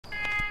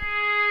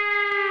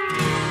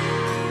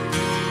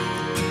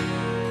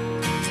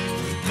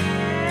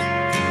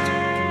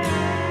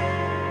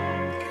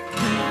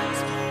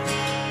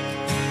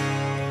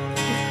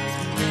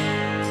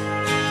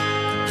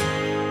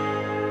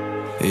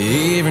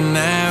every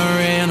night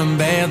we're in a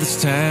bed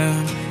this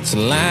time. It's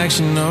like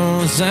she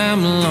knows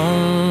I'm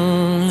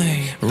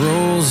lonely.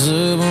 Rolls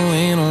up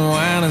when the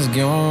wine is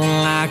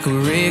gone, like a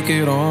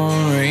record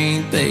on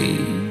repeat.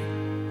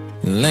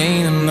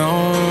 Leaning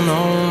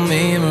on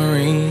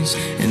memories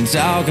and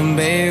talking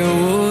about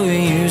what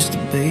we used to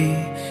be.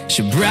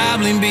 She'll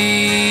probably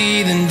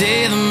be the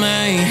death of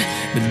me,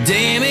 but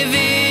damn if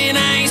it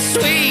ain't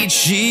sweet.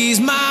 She's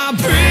my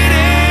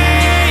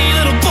pretty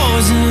little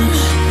poison,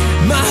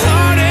 my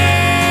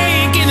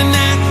heartache in the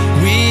night,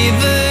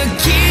 with a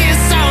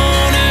kiss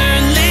on her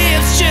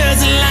lips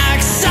just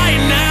like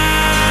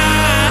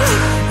cyanide.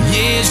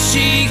 Yeah,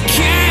 she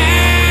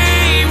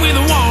came with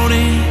a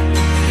warning,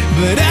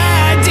 but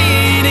I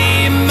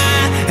didn't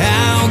mind.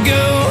 I'll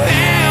go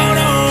out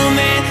on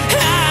that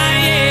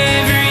high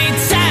every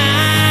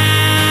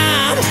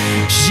time.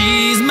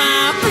 She's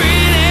my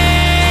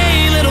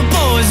pretty little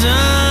poison,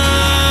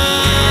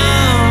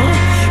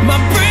 my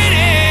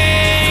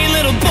pretty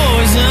little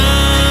poison.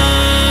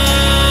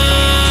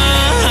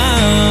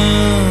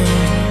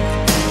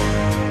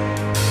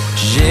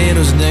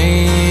 Shadows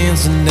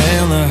dancing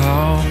down the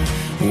hall,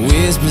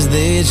 whispers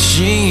that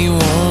she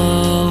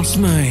wants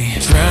me.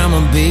 Try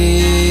my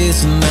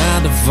best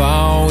not to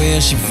fall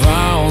where she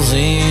falls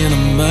into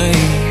me.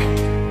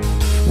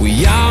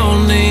 We all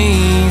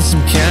need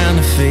some kind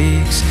of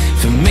fix.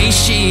 For me,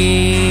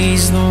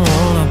 she's the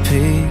one I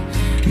pick.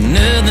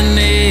 Nothing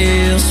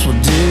else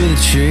will do the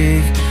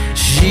trick.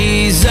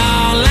 She's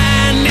all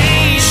I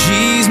need.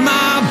 She's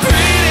my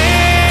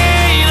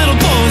pretty little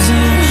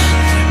poison,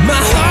 my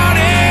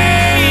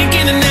heartache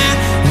in the night,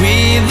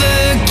 with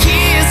a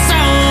kiss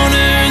on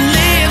her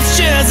lips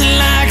just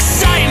like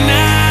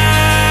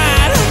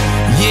cyanide.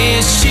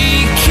 Yeah,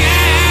 she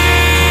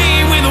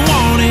came with a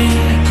warning,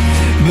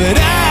 but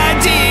I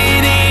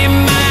didn't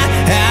mind.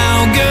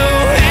 I'll go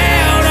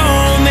out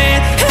on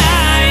that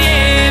high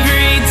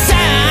every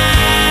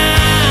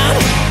time.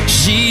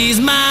 She's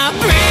my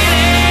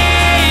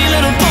pretty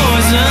little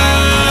poison,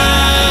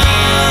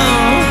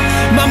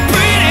 my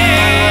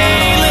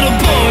pretty little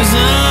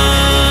poison.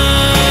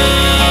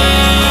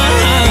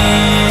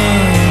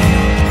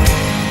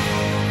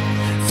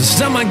 For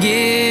some I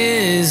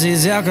guess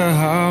it's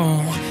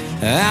alcohol.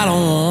 I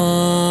don't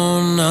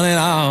want none at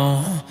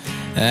all.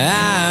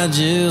 I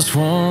just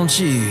want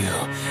you.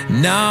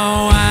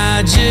 No,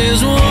 I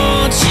just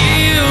want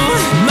you.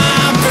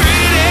 My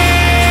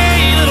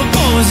pretty little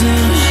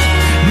poison,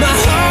 my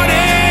heart